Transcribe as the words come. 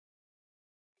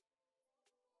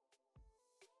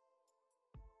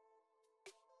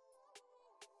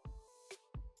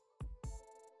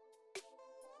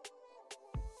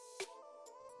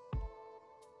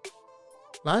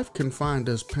Life can find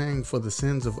us paying for the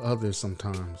sins of others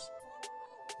sometimes.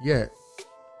 Yet,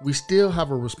 we still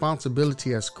have a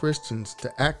responsibility as Christians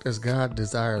to act as God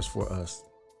desires for us.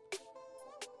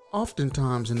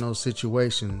 Oftentimes in those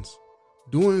situations,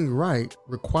 doing right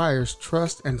requires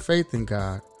trust and faith in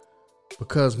God,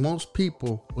 because most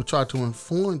people will try to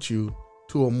influence you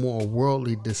to a more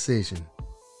worldly decision.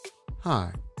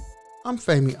 Hi, I'm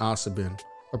Femi Asabin,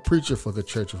 a preacher for the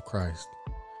Church of Christ.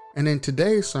 And in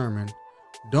today's sermon,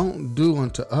 Don't Do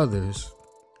Unto Others,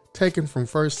 taken from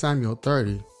 1 Samuel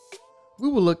 30, we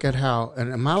will look at how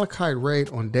an Amalekite raid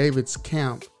on David's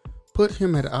camp put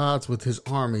him at odds with his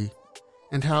army,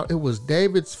 and how it was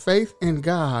David's faith in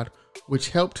God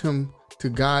which helped him to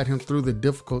guide him through the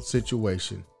difficult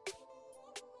situation.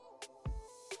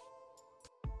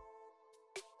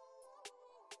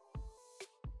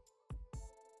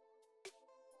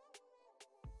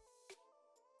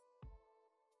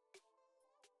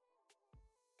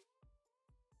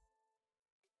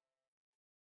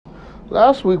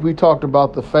 Last week we talked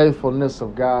about the faithfulness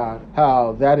of God,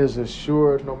 how that is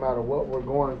assured no matter what we're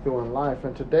going through in life.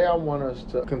 And today I want us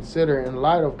to consider, in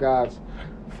light of God's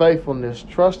faithfulness,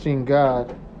 trusting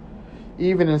God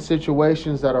even in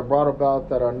situations that are brought about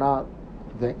that are not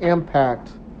the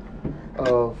impact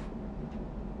of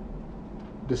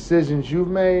decisions you've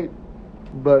made,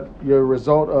 but your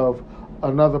result of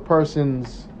another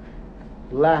person's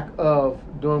lack of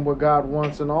doing what God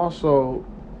wants, and also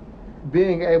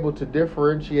being able to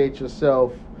differentiate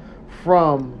yourself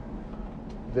from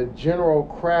the general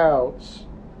crowds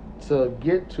to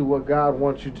get to what God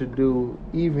wants you to do,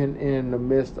 even in the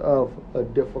midst of a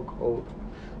difficult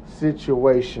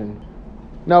situation.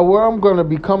 Now, where I'm going to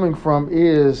be coming from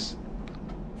is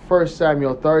 1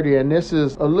 Samuel 30, and this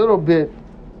is a little bit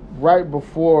right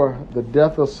before the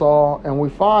death of Saul, and we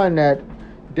find that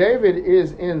David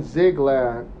is in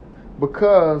Ziklag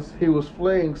because he was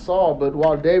fleeing Saul. But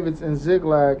while David's in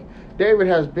Ziklag, David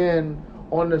has been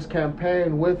on this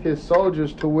campaign with his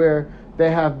soldiers to where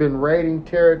they have been raiding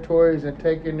territories and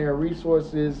taking their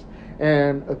resources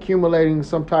and accumulating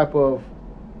some type of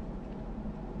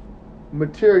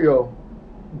material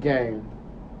gain.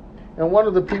 And one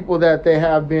of the people that they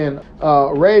have been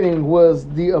raiding was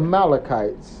the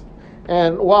Amalekites.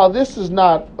 And while this is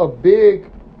not a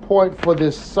big point for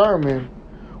this sermon,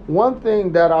 one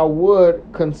thing that I would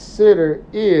consider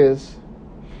is,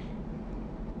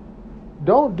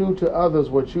 don't do to others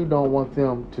what you don't want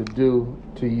them to do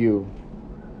to you.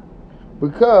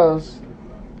 Because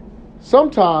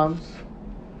sometimes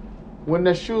when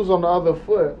the shoe's on the other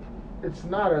foot, it's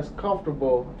not as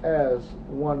comfortable as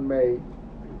one may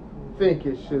think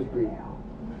it should be.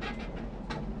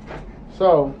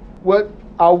 So what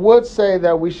I would say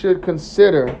that we should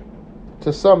consider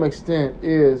to some extent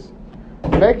is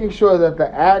making sure that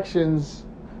the actions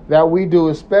that we do,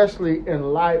 especially in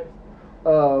light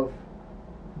of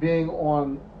being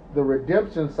on the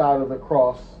redemption side of the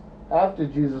cross after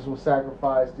Jesus was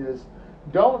sacrificed, is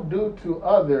don't do to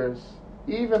others,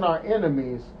 even our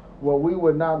enemies, what we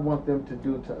would not want them to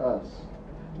do to us.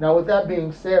 Now, with that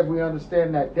being said, we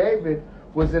understand that David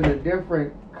was in a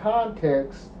different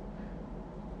context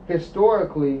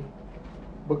historically,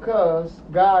 because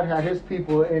God had his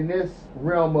people in this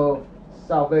realm of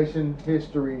salvation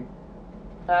history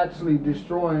actually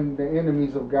destroying the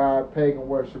enemies of God, pagan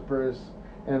worshipers,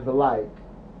 and the like.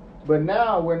 But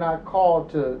now we're not called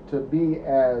to be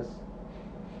as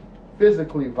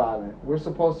physically violent. We're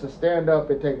supposed to stand up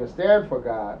and take a stand for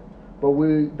God, but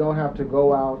we don't have to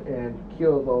go out and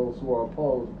kill those who are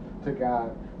opposed to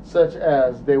God, such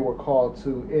as they were called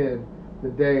to in the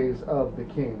days of the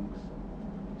kings.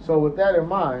 So with that in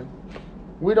mind,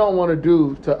 we don't want to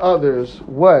do to others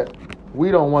what we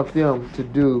don't want them to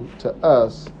do to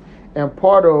us. And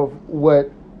part of what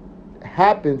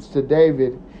happens to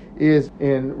David is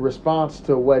in response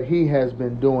to what he has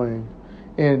been doing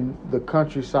in the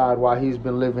countryside while he's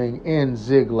been living in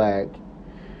Ziklag.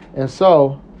 And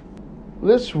so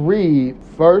let's read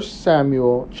 1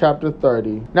 Samuel chapter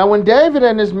 30. Now when David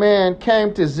and his men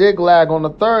came to Ziklag on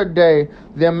the third day,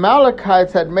 the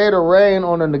Amalekites had made a raid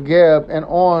on the Negeb and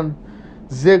on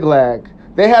Ziklag.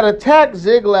 They had attacked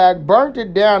Ziklag, burnt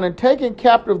it down, and taken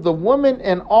captive the women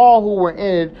and all who were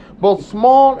in it, both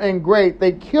small and great.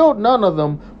 They killed none of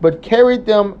them, but carried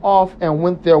them off and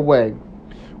went their way.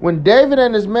 When David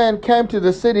and his men came to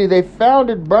the city, they found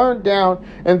it burned down,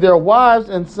 and their wives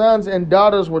and sons and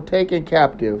daughters were taken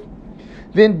captive.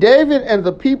 Then David and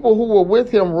the people who were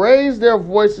with him raised their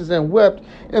voices and wept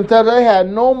until they had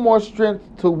no more strength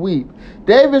to weep.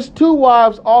 David's 2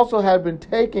 wives also had been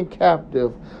taken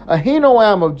captive,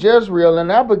 Ahinoam of Jezreel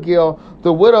and Abigail,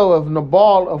 the widow of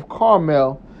Nabal of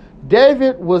Carmel.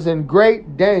 David was in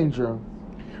great danger,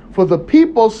 for the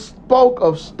people spoke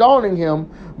of stoning him,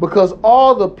 because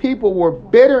all the people were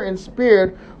bitter in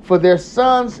spirit for their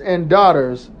sons and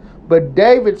daughters. But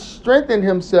David strengthened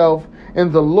himself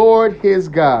in the Lord his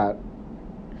God.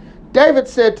 David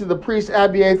said to the priest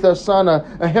Abiathar, son of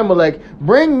Ahimelech,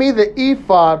 "Bring me the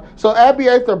ephod." So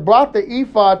Abiathar brought the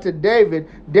ephod to David.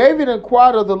 David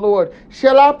inquired of the Lord,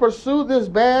 "Shall I pursue this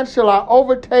band? Shall I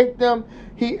overtake them?"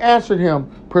 He answered him,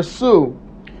 "Pursue,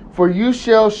 for you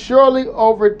shall surely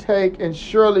overtake and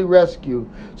surely rescue."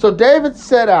 So David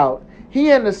set out,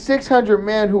 he and the 600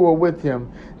 men who were with him.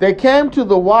 They came to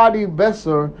the Wadi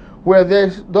Besor, where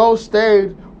those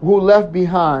stayed who left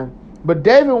behind. But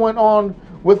David went on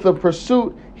with the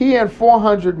pursuit, he and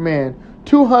 400 men.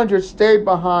 200 stayed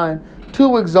behind,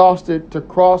 too exhausted to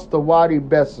cross the Wadi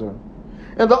Besor.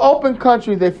 In the open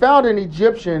country they found an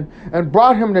Egyptian and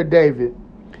brought him to David.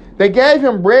 They gave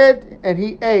him bread and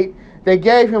he ate. They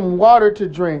gave him water to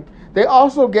drink. They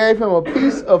also gave him a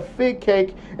piece of fig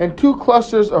cake and 2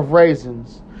 clusters of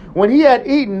raisins. When he had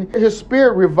eaten, his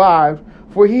spirit revived,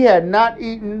 for he had not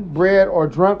eaten bread or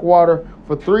drunk water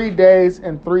for 3 days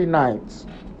and 3 nights.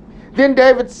 Then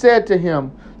David said to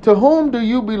him, "To whom do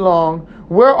you belong?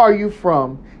 Where are you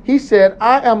from?" He said,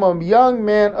 "I am a young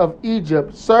man of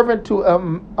Egypt, servant to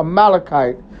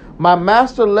Amalekite. My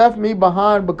master left me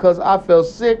behind because I fell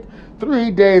sick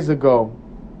 3 days ago.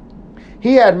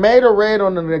 He had made a raid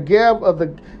on the Negev of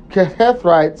the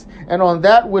Kehethrites and on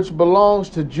that which belongs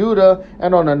to Judah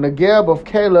and on the Negev of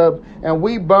Caleb, and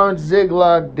we burned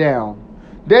Ziklag down."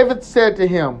 David said to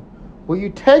him, "Will you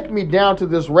take me down to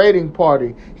this raiding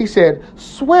party?" He said,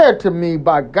 "Swear to me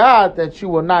by God that you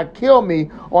will not kill me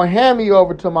or hand me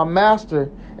over to my master,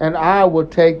 and I will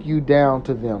take you down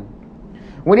to them."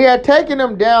 When he had taken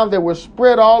them down, they were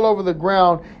spread all over the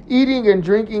ground, eating and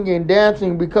drinking and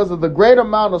dancing because of the great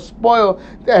amount of spoil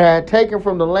that had taken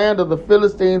from the land of the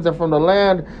Philistines and from the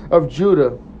land of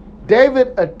Judah. David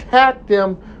attacked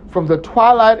them from the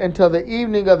twilight until the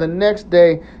evening of the next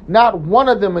day. Not one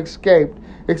of them escaped,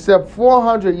 except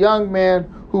 400 young men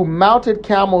who mounted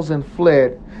camels and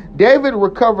fled. David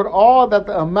recovered all that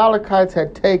the Amalekites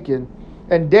had taken,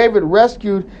 and David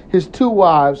rescued his 2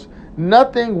 wives.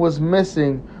 Nothing was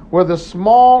missing, whether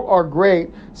small or great,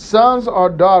 sons or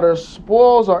daughters,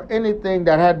 spoils or anything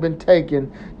that had been taken.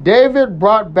 David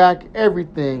brought back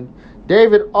everything.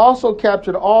 David also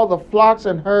captured all the flocks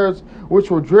and herds which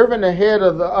were driven ahead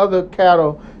of the other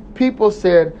cattle. People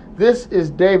said, "This is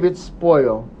David's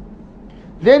spoil."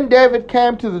 Then David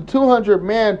came to the 200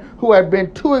 men who had been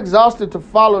too exhausted to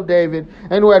follow David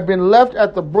and who had been left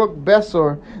at the brook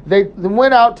Besor. They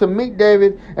went out to meet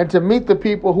David and to meet the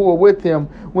people who were with him.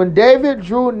 When David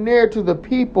drew near to the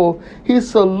people, he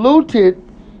saluted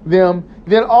them.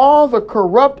 Then all the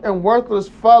corrupt and worthless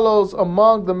fellows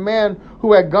among the men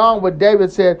who had gone with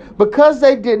David said, "Because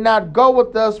they did not go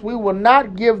with us, we will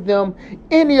not give them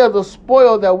any of the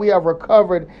spoil that we have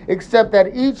recovered, except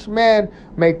that each man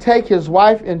may take his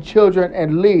wife and children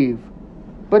and leave."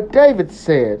 But David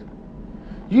said,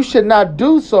 "You should not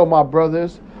do so, my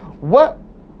brothers.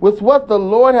 With what the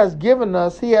Lord has given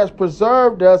us, he has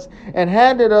preserved us and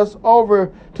handed us over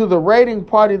to the raiding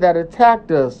party that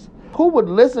attacked us. Who would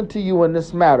listen to you in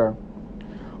this matter?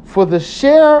 For the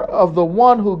share of the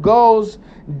one who goes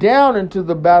down into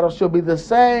the battle shall be the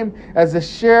same as the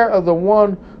share of the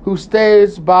one who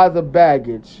stays by the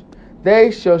baggage.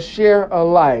 They shall share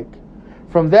alike."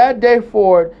 From that day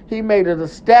forward, he made it a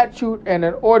statute and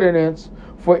an ordinance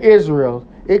for Israel.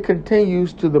 It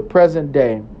continues to the present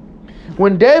day.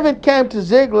 When David came to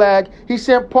Ziklag, he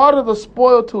sent part of the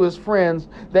spoil to his friends,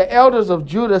 the elders of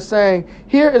Judah, saying,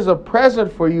 "Here is a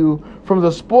present for you from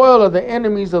the spoil of the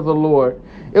enemies of the Lord."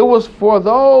 It was for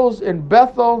those in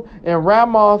Bethel and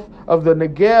Ramoth of the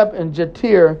Negev and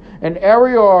Jatir and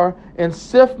Arior and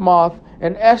Siphmoth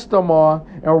and Eshtemoa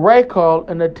and Rachel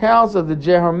and the towns of the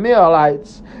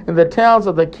Jerahmeelites and the towns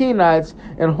of the Kenites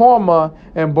and Hormah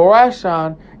and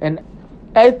Borashan and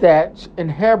Athach and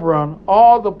Hebron,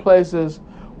 all the places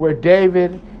where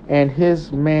David and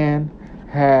his men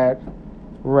had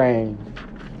reigned.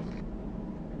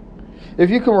 If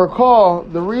you can recall,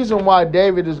 the reason why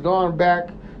David has gone back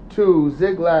to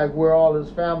Ziklag, where all his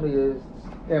family is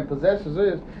and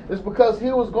possessions is because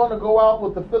he was going to go out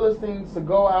with the Philistines to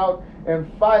go out and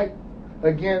fight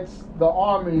against the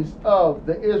armies of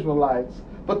the Israelites.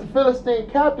 But the Philistine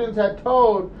captains had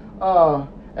told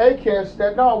Achish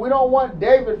that no, we don't want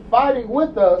David fighting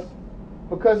with us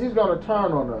because he's going to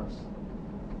turn on us.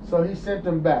 So he sent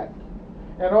him back.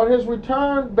 And on his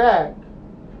return back,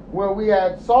 where we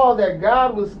had saw that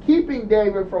God was keeping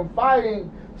David from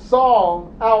fighting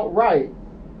Saul outright,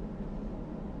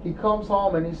 he comes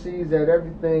home and he sees that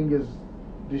everything is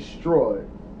destroyed.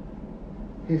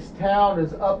 His town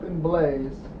is up in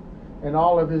blaze, and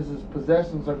all of his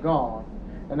possessions are gone.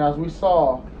 And as we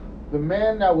saw, the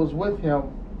man that was with him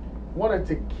wanted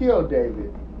to kill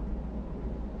David.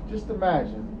 Just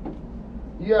imagine.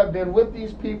 You have been with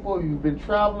these people, you've been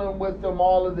traveling with them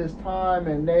all of this time,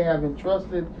 and they have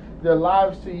entrusted their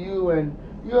lives to you, and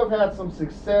you have had some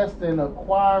success in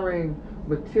acquiring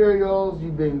materials.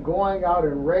 You've been going out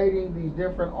and raiding these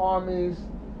different armies,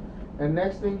 and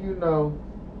next thing you know,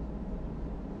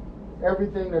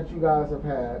 everything that you guys have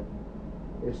had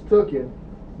is taken.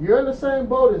 You're in the same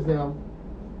boat as them,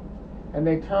 and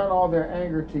they turn all their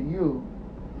anger to you,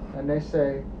 and they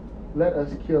say, let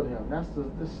us kill him. That's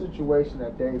the situation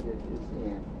that David is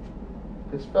in.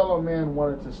 His fellow men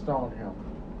wanted to stone him.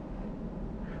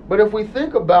 But if we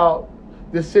think about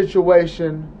this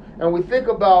situation, and we think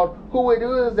about who it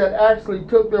is that actually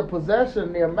took their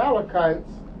possession, the Amalekites,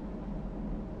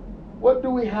 what do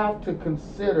we have to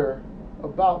consider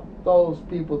about those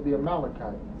people, the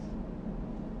Amalekites?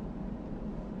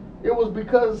 It was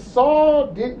because Saul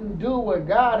didn't do what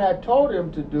God had told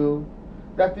him to do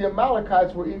that the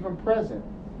Amalekites were even present.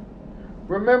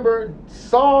 Remember,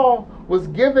 Saul was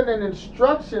given an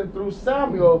instruction through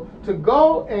Samuel to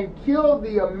go and kill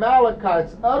the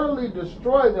Amalekites, utterly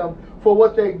destroy them for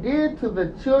what they did to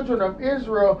the children of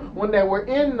Israel when they were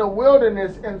in the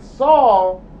wilderness. And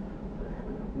Saul,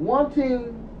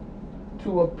 wanting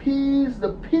to appease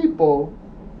the people,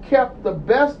 kept the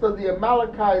best of the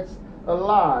Amalekites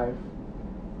alive.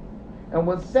 And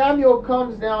when Samuel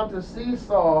comes down to see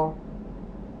Saul,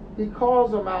 he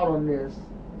calls him out on this.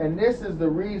 And this is the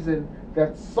reason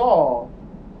that Saul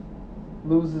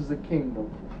loses the kingdom.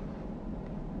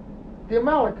 The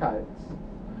Amalekites.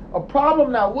 A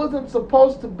problem that wasn't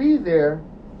supposed to be there,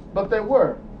 but they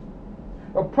were.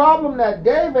 A problem that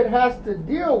David has to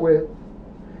deal with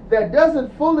that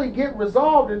doesn't fully get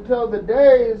resolved until the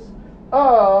days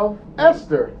of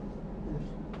Esther.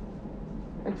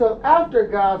 Until after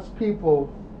God's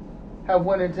people have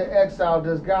went into exile,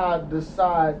 does God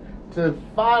decide to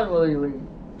finally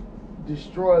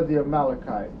destroy the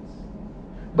Amalekites.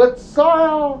 But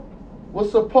Saul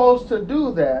was supposed to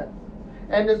do that,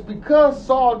 and it's because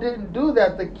Saul didn't do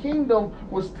that, the kingdom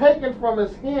was taken from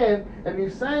his hand, and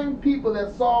these same people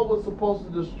that Saul was supposed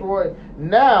to destroy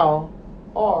now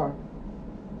are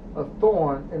a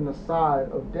thorn in the side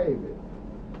of David.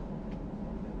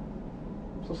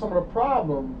 So some of the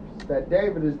problems that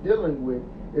David is dealing with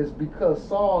is because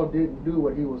Saul didn't do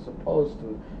what he was supposed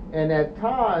to. And at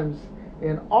times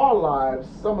in our lives,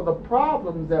 some of the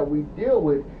problems that we deal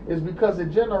with is because a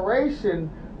generation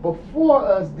before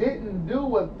us didn't do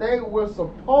what they were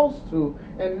supposed to,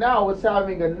 and now it's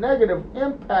having a negative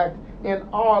impact in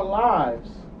our lives.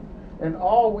 And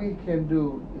all we can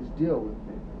do is deal with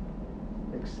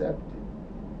it, accept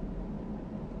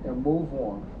it, and move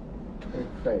on in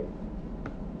faith.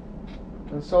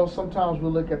 And so sometimes we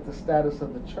look at the status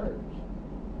of the church.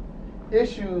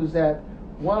 Issues that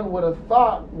one would have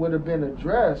thought would have been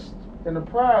addressed in the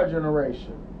prior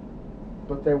generation,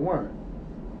 but they weren't.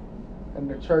 And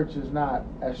the church is not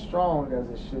as strong as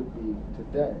it should be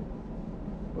today,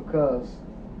 because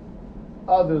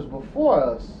others before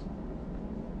us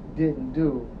didn't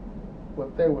do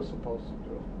what they were supposed to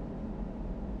do.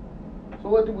 So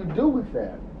what do we do with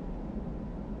that?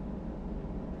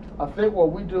 I think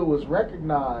what we do is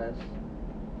recognize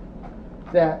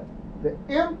that the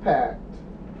impact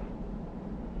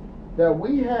that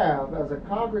we have as a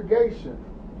congregation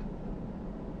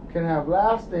can have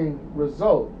lasting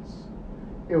results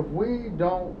if we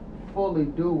don't fully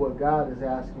do what God is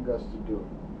asking us to do.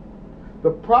 The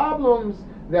problems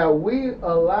that we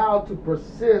allow to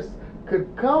persist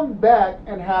could come back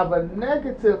and have a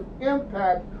negative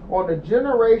impact on the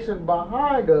generation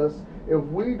behind us if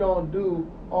we don't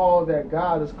do all that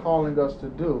God is calling us to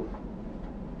do.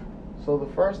 So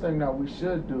the first thing that we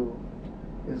should do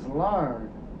is learn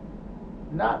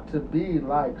not to be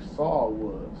like Saul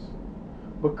was.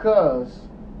 Because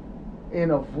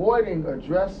in avoiding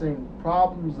addressing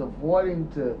problems, avoiding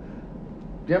to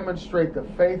demonstrate the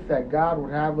faith that God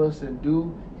would have us and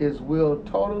do His will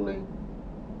totally,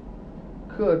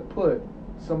 could put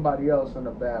somebody else in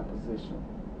a bad position.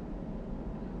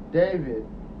 David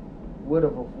would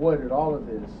have avoided all of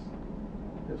this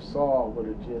if Saul would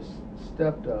have just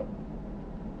stepped up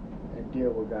and did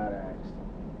what God asked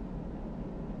him.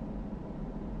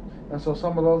 And so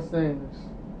some of those things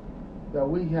that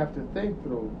we have to think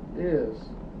through is,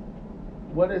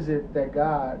 what is it that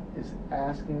God is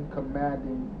asking,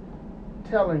 commanding,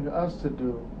 telling us to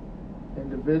do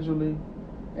individually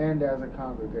and as a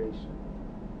congregation?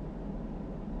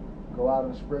 Go out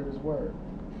and spread His word.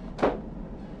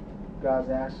 God's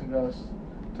asking us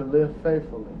to live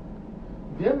faithfully.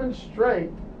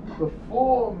 Demonstrate the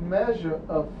full measure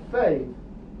of faith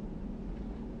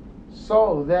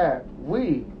so that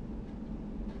we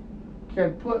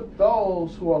can put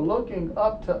those who are looking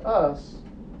up to us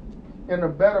in a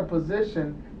better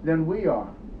position than we are.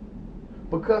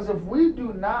 Because if we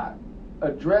do not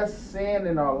address sin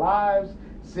in our lives,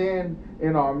 sin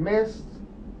in our midst,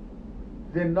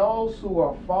 then those who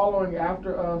are following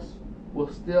after us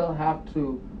will still have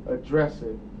to address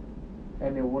it,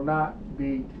 and it will not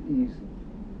be easy.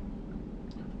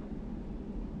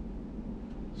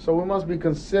 So we must be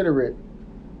considerate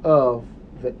of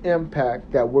the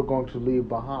impact that we're going to leave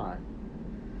behind.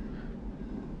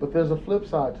 But there's a flip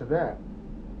side to that.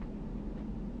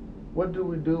 What do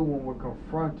we do when we're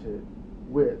confronted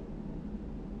with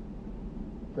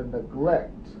the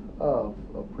neglect of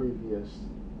a previous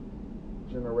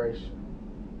generation?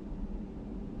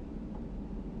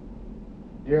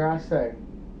 Dare I say,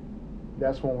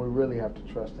 that's when we really have to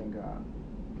trust in God.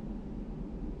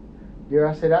 Dare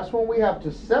I say, that's when we have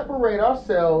to separate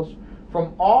ourselves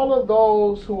from all of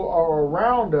those who are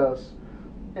around us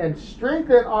and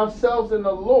strengthen ourselves in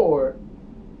the Lord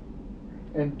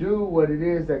and do what it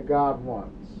is that God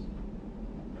wants.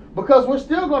 Because we're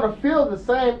still going to feel the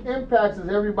same impacts as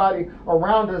everybody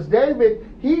around us. David,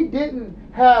 he didn't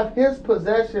have his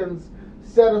possessions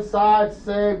set aside,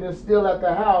 saved, and still at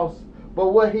the house. But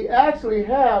what he actually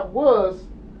had was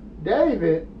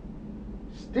David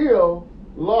still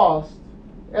lost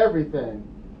everything.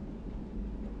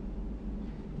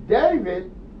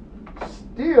 David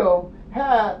still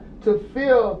had to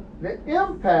feel the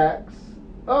impacts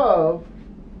of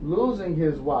losing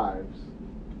his wives,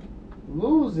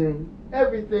 losing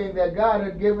everything that God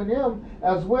had given him,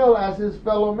 as well as his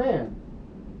fellow man.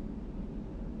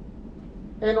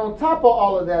 And on top of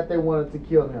all of that, they wanted to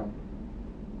kill him.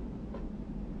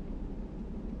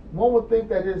 One would think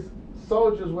that his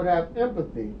soldiers would have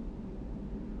empathy.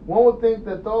 One would think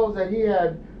that those that he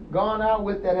had gone out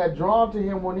with, that had drawn to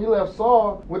him when he left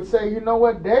Saul, would say, you know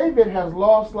what, David has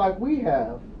lost like we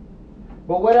have.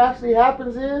 But what actually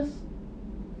happens is,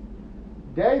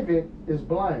 David is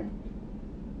blamed.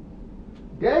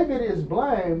 David is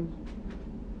blamed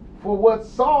for what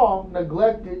Saul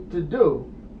neglected to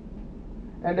do.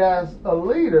 And as a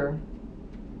leader,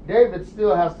 David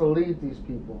still has to lead these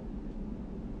people.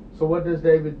 So what does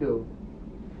David do?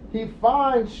 He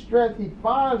finds strength, he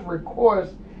finds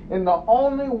recourse in the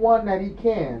only one that he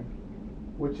can,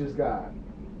 which is God.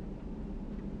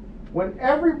 When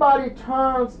everybody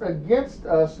turns against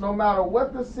us, no matter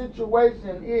what the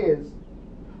situation is,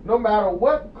 no matter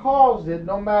what caused it,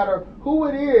 no matter who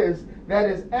it is that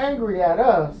is angry at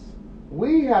us,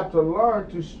 we have to learn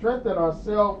to strengthen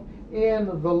ourselves in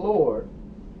the Lord.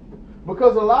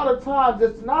 Because a lot of times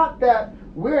it's not that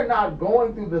we're not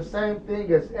going through the same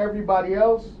thing as everybody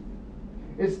else.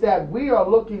 It's that we are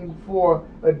looking for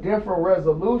a different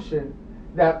resolution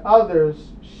that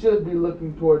others should be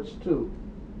looking towards too.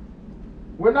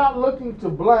 We're not looking to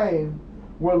blame,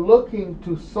 we're looking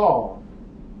to solve.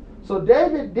 So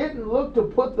David didn't look to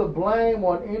put the blame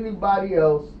on anybody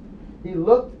else. He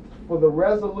looked for the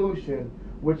resolution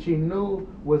which he knew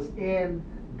was in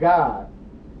God.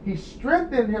 He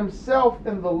strengthened himself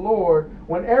in the Lord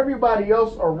when everybody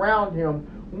else around him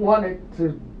wanted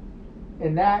to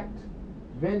enact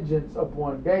vengeance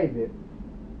upon David.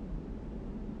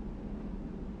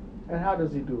 And how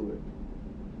does he do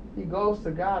it? He goes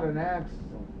to God and asks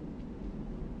him,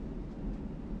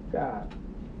 God,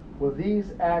 will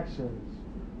these actions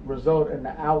result in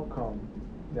the outcome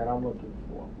that I'm looking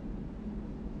for?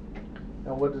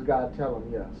 And what does God tell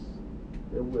him? Yes,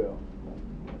 it will.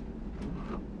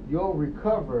 You'll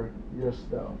recover your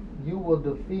stuff. You will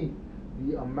defeat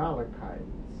the Amalekites.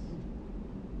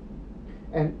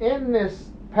 And in this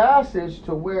passage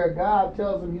to where God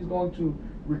tells him he's going to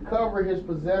recover his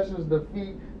possessions,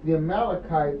 defeat the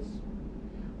Amalekites,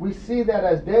 we see that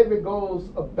as David goes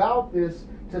about this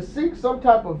to seek some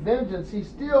type of vengeance, he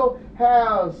still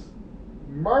has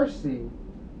mercy,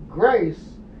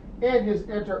 grace in his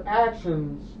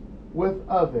interactions with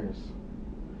others.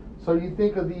 So you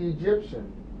think of the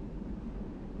Egyptian.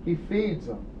 He feeds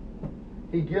them.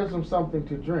 He gives them something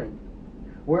to drink.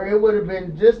 Where it would have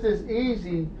been just as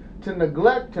easy to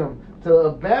neglect him, to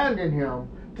abandon him,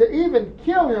 to even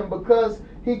kill him, because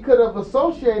he could have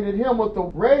associated him with the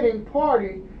raiding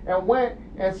party and went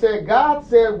and said, God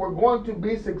said we're going to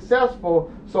be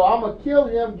successful, so I'm going to kill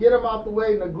him, get him out the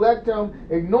way, neglect him,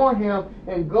 ignore him,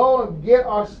 and go and get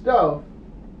our stuff.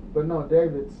 But no,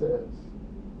 David says,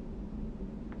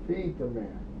 feed the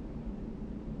man.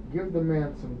 Give the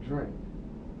man some drink.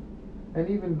 And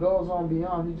even goes on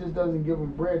beyond. He just doesn't give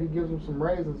him bread. He gives him some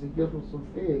raisins. He gives him some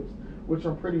figs, which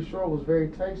I'm pretty sure was very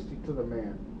tasty to the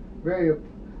man. Very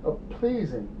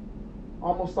pleasing.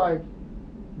 Almost like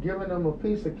giving him a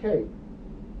piece of cake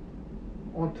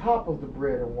on top of the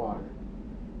bread and water.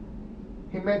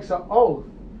 He makes an oath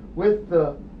with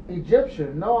the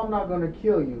Egyptian. No, I'm not going to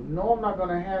kill you. No, I'm not going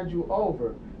to hand you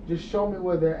over. Just show me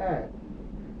where they're at.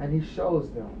 And he shows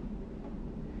them.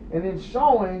 And in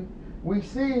showing, we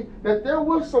see that there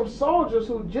were some soldiers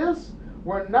who just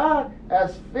were not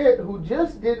as fit, who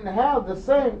just didn't have the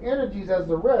same energies as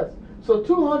the rest. So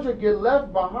 200 get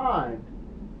left behind.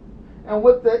 And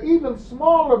with the even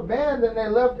smaller band than they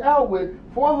left out with,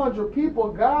 400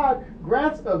 people, God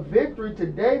grants a victory to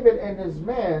David and his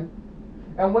men.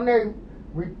 And when they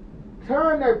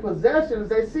return their possessions,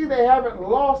 they see they haven't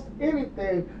lost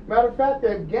anything. Matter of fact,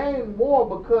 they've gained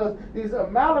more because these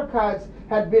Amalekites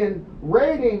had been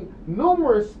raiding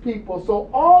numerous people. So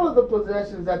all of the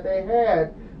possessions that they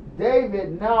had,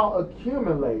 David now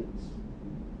accumulates.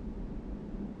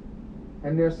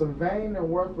 And there's some vain and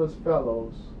worthless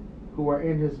fellows who are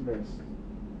in his midst,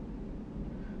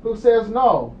 who says,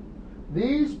 no,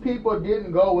 these people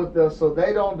didn't go with us, so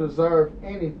they don't deserve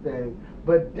anything.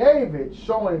 But David,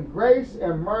 showing grace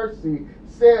and mercy,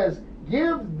 says,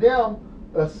 give them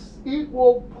an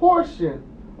equal portion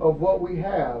of what we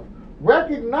have,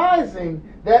 recognizing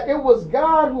that it was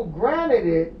God who granted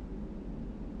it,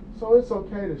 so it's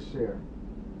okay to share.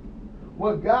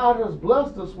 What God has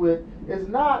blessed us with is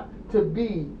not to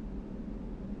be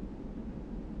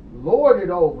lorded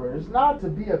over. It's not to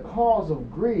be a cause of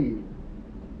greed,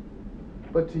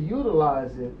 but to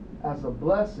utilize it as a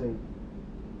blessing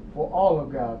for all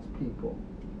of God's people.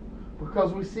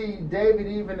 Because we see David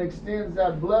even extends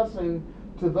that blessing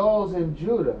to those in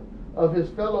Judah, of his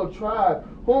fellow tribe,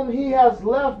 whom he has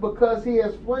left because he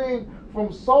is fleeing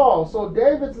from Saul. So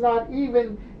David's not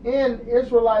even in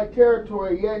Israelite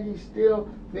territory, yet he's still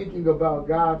thinking about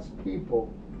God's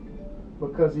people,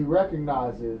 because he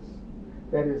recognizes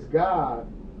that it's God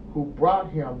who brought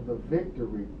him the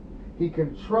victory. He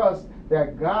can trust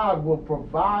that God will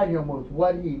provide him with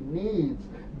what he needs,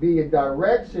 be it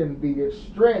direction, be it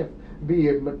strength, be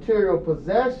it material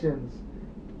possessions,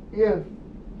 if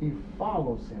he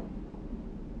follows him.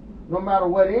 No matter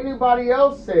what anybody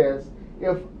else says,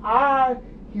 if I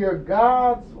hear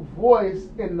God's voice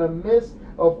in the midst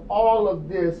of all of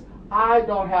this, I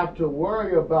don't have to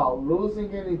worry about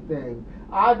losing anything.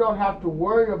 I don't have to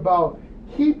worry about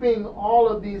keeping all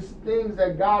of these things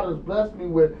that God has blessed me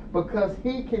with, because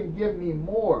he can give me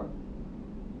more.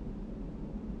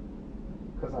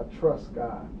 Because I trust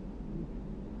God.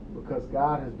 Because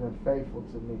God has been faithful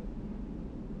to me.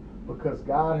 Because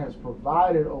God has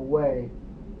provided a way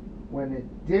when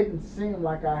it didn't seem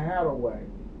like I had a way.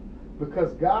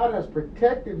 Because God has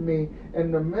protected me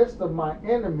in the midst of my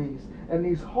enemies. And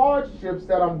these hardships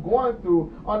that I'm going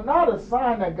through are not a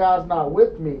sign that God's not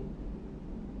with me,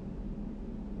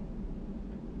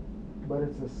 but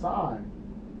it's a sign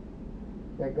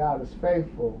that God is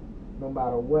faithful no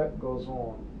matter what goes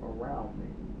on around me.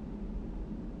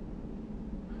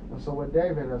 And so what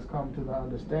David has come to the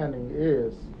understanding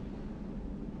is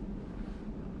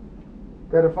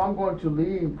that if I'm going to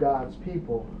lead God's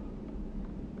people,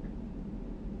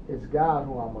 it's God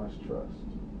who I must trust.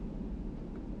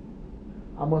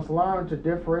 I must learn to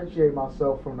differentiate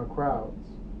myself from the crowds.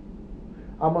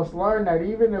 I must learn that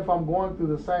even if I'm going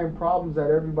through the same problems that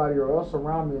everybody else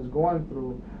around me is going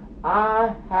through,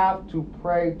 I have to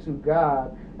pray to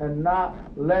God and not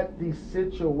let these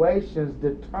situations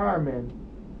determine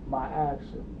my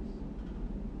actions.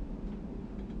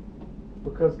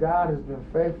 Because God has been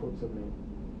faithful to me,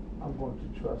 I'm going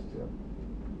to trust him.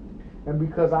 And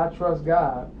because I trust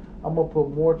God, I'm going to put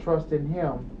more trust in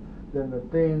him than the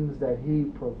things that he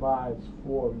provides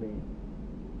for me.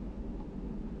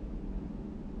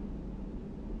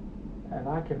 And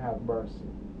I can have mercy.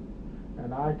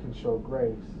 And I can show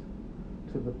grace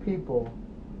to the people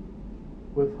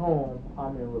with whom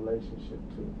I'm in relationship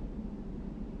to.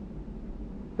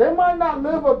 They might not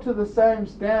live up to the same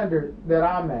standard that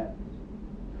I'm at.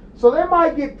 So they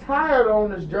might get tired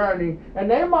on this journey, and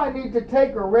they might need to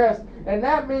take a rest. And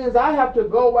that means I have to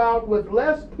go out with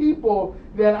less people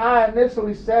than I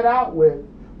initially set out with.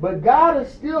 But God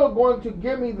is still going to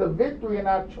give me the victory, and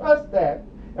I trust that.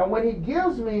 And when he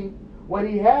gives me what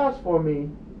He has for me,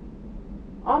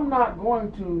 I'm not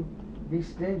going to be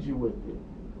stingy with it.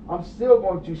 I'm still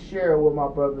going to share it with my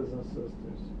brothers and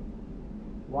sisters.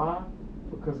 Why?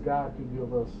 Because God can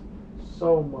give us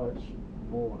so much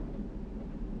more.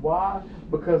 Why?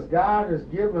 Because God has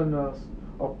given us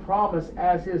a promise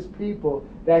as His people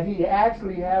that He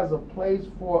actually has a place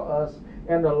for us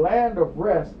in the land of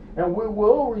rest, and we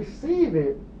will receive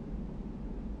it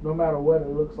no matter what it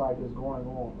looks like is going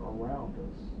on around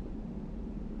us.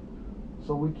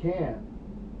 So we can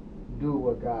do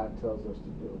what God tells us to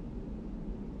do,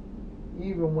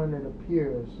 even when it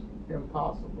appears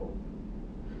impossible.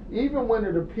 Even when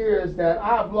it appears that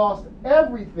I've lost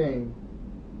everything,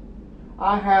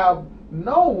 I have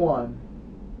no one,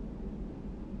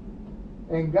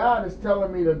 and God is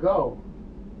telling me to go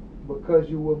because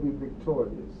you will be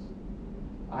victorious.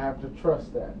 I have to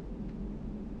trust that.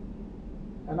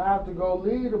 And I have to go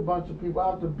lead a bunch of people.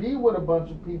 I have to be with a bunch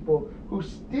of people who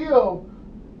still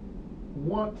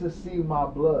want to see my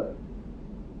blood,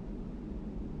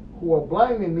 who are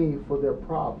blaming me for their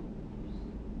problems.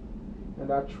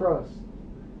 And I trust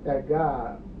that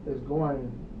God is going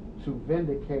to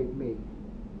vindicate me,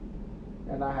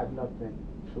 and I have nothing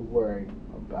to worry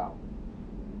about.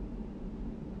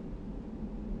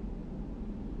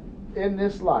 In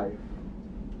this life,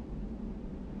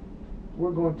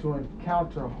 we're going to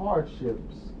encounter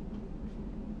hardships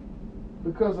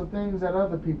because of things that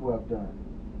other people have done.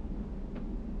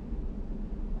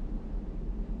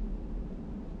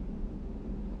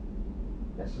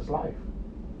 That's just life.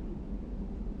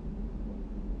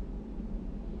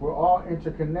 We're all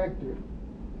interconnected,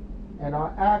 and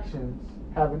our actions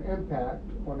have an impact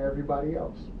on everybody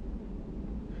else.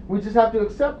 We just have to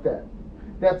accept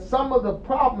that some of the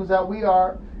problems that we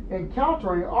are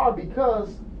encountering are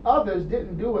because others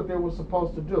didn't do what they were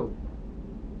supposed to do.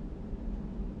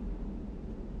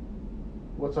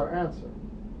 What's our answer?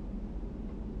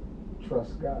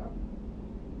 Trust God.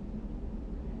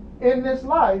 In this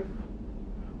life,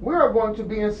 we are going to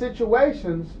be in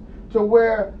situations to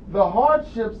where the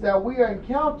hardships that we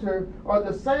encounter are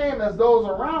the same as those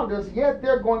around us, yet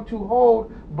they're going to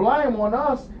hold blame on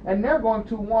us, and they're going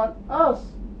to want us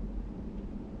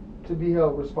to be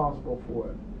held responsible for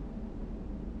it.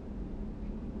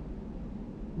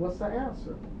 What's the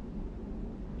answer?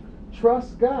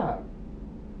 Trust God.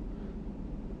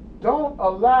 Don't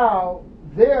allow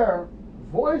their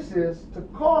voices to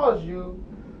cause you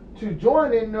to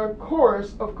join in their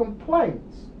chorus of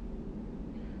complaints.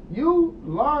 You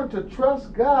learn to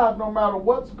trust God no matter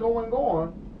what's going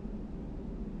on,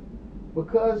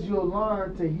 because you'll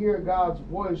learn to hear God's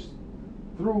voice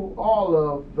through all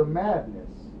of the madness.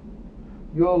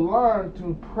 You'll learn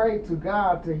to pray to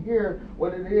God to hear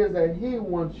what it is that He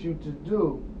wants you to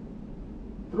do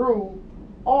through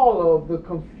all of the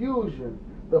confusion,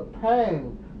 the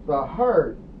pain, the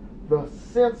hurt, the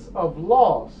sense of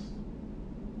loss.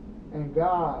 And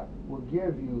God will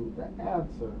give you the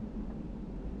answer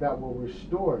that will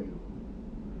restore you,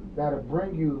 that will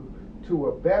bring you to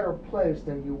a better place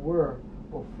than you were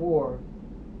before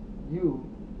you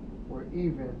were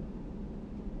even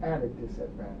at a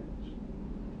disadvantage.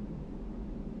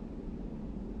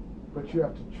 But you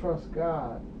have to trust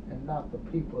God and not the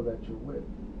people that you're with.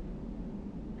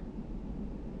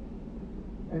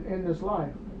 And in this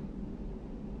life,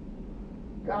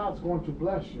 God's going to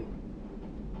bless you.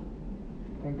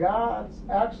 And God's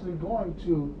actually going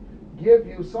to give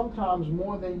you sometimes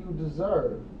more than you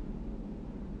deserve.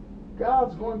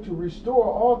 God's going to restore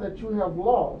all that you have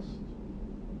lost.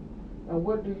 And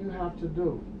what do you have to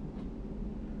do?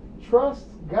 Trust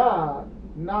God,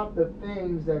 not the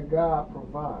things that God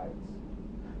provides.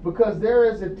 Because there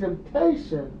is a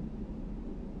temptation,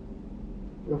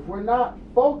 if we're not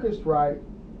focused right,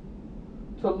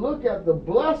 to look at the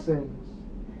blessings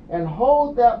and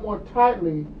hold that more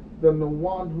tightly than the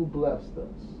one who blessed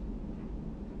us.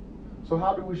 So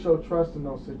how do we show trust in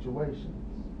those situations?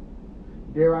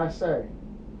 Dare I say,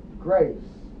 grace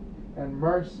and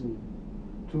mercy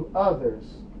to others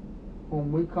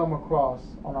whom we come across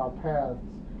on our paths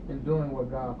in doing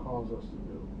what God calls us to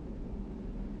do.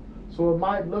 So it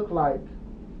might look like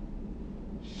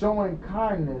showing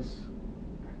kindness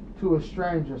to a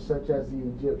stranger such as the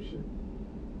Egyptian,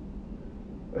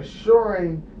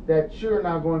 assuring that you're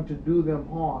not going to do them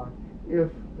harm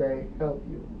if they help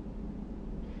you.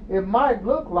 It might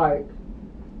look like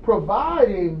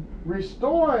providing,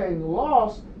 restoring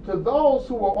loss to those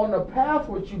who were on the path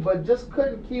with you but just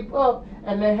couldn't keep up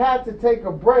and they had to take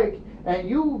a break, and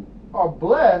you are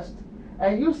blessed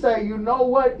and you say, you know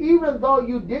what, even though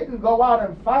you didn't go out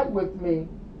and fight with me,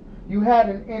 You had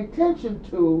an intention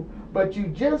to, but you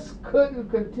just couldn't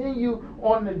continue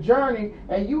on the journey,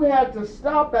 and you had to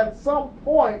stop at some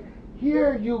point.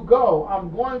 Here you go.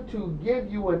 I'm going to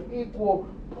give you an equal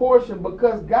portion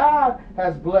because God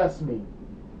has blessed me.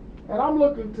 And I'm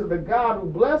looking to the God who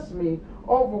blessed me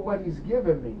over what He's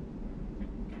given me.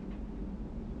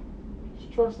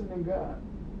 Just trusting in God.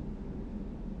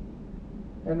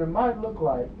 And it might look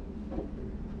like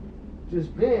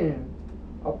just being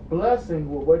a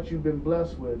blessing with what you've been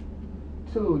blessed with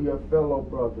to your fellow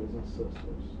brothers and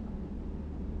sisters.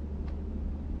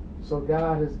 So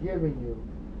God has given you.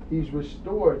 He's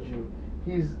restored you.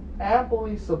 He's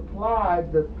amply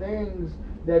supplied the things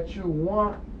that you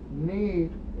want,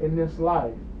 need in this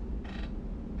life.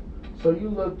 So you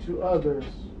look to others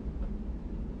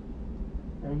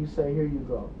and you say, here you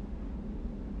go.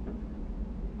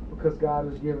 Because God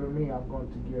has given me, I'm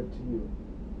going to give to you.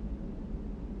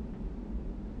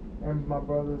 And my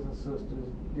brothers and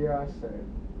sisters, dare I say,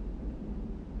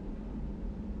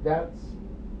 that's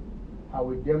how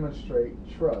we demonstrate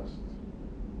trust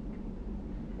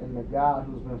in the God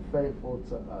who's been faithful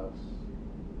to us.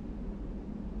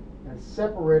 And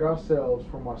separate ourselves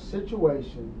from our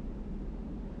situation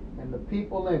and the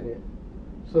people in it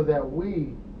so that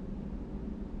we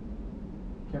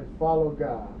can follow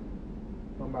God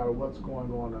no matter what's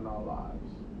going on in our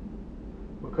lives.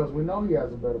 Because we know He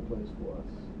has a better place for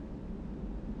us.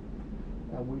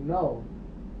 And we know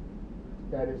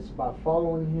that it's by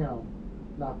following Him,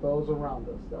 not those around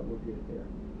us, that we'll get there.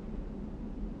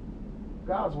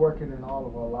 God's working in all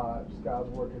of our lives. God's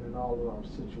working in all of our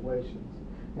situations.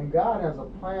 And God has a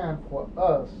plan for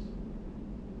us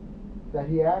that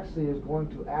He actually is going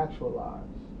to actualize.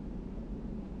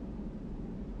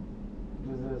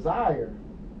 The desire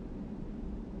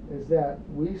is that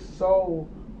we so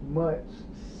much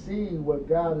see what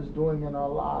God is doing in our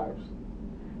lives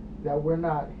that we're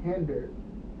not hindered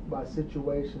by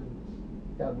situations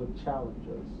that would challenge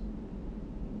us.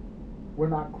 We're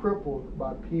not crippled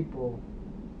by people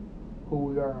who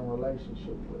we are in a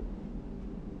relationship with.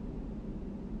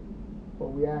 But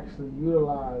we actually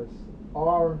utilize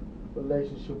our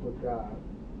relationship with God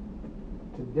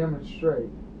to demonstrate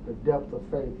the depth of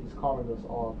faith He's calling us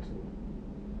all to.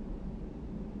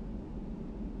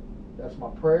 That's my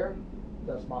prayer.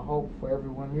 That's my hope for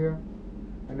everyone here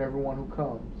and everyone who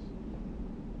comes.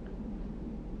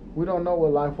 We don't know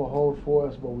what life will hold for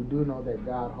us, but we do know that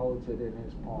God holds it in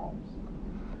His palms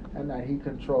and that He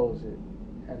controls it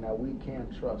and that we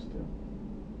can trust Him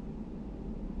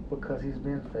because He's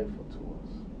been faithful to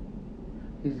us.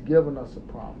 He's given us a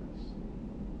promise.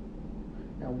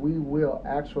 And we will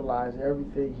actualize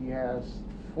everything He has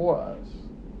for us.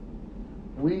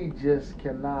 We just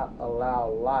cannot allow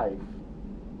life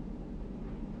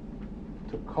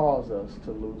to cause us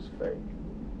to lose faith.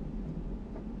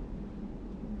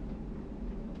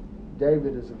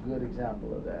 David is a good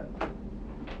example of that.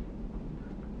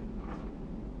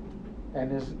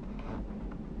 And his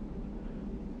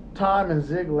time in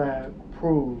Ziklag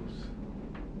proves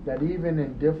that even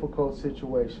in difficult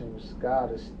situations,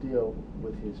 God is still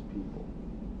with His people.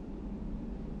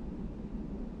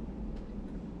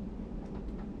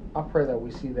 I pray that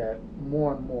we see that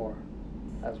more and more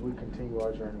as we continue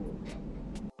our journey with Him.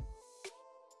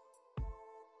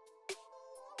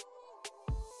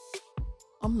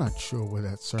 I'm not sure where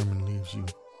that sermon leaves you.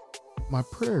 My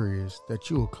prayer is that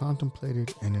you will contemplate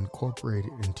it and incorporate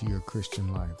it into your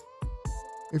Christian life.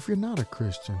 If you're not a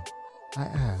Christian, I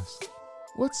ask,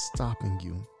 what's stopping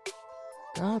you?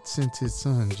 God sent His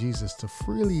Son, Jesus, to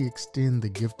freely extend the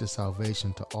gift of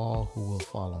salvation to all who will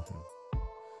follow Him.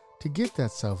 To get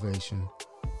that salvation,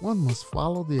 one must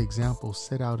follow the examples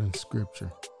set out in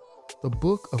Scripture. The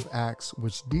book of Acts,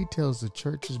 which details the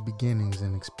church's beginnings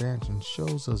and expansion,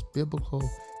 shows us biblical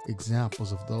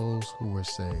examples of those who were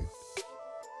saved.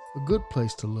 A good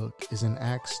place to look is in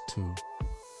Acts 2.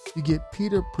 You get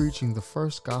Peter preaching the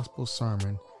first gospel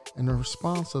sermon and the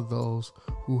response of those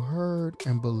who heard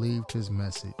and believed his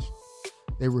message.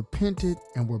 They repented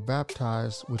and were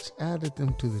baptized, which added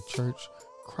them to the church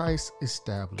Christ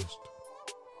established.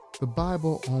 The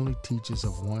Bible only teaches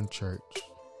of one church.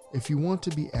 If you want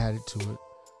to be added to it,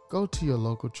 go to your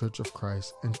local Church of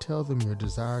Christ and tell them your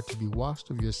desire to be washed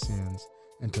of your sins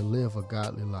and to live a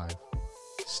godly life.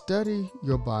 Study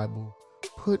your Bible,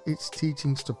 put its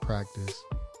teachings to practice,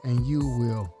 and you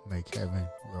will make heaven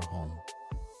your home.